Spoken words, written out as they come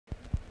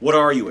What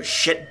are you, a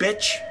shit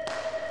bitch?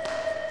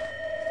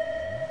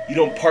 You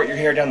don't part your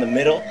hair down the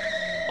middle,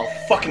 I'll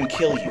fucking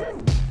kill you.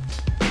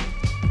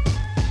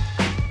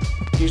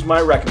 Here's my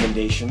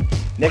recommendation.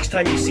 Next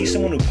time you see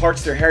someone who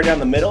parts their hair down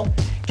the middle,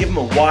 give them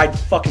a wide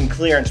fucking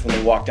clearance when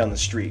they walk down the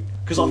street.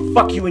 Cause I'll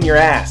fuck you in your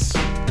ass.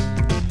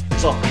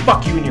 Cause I'll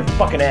fuck you in your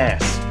fucking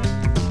ass.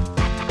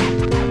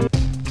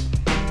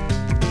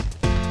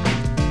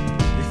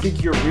 You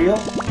think you're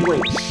real? You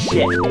ain't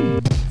shit.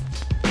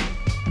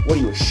 What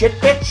are you, a shit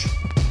bitch?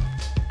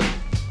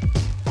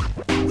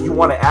 You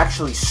want to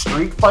actually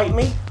street fight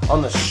me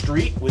on the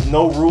street with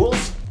no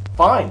rules?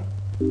 Fine.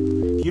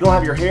 If you don't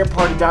have your hair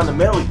parted down the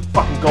middle, you're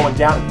fucking going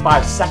down in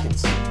 5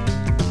 seconds.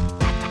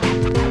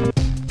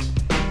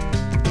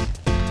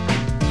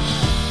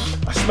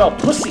 I smell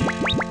pussy.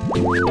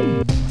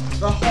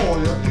 Där har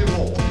jag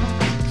Iran.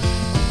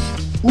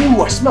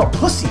 Ooh, I smell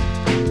pussy.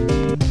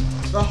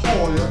 Där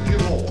har jag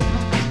Iran.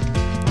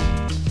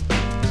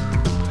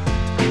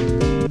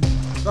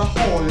 Där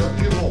har jag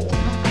Iran.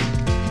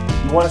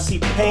 You want to see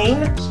pain?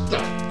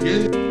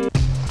 Stacken.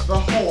 Där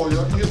har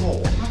jag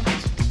Iran.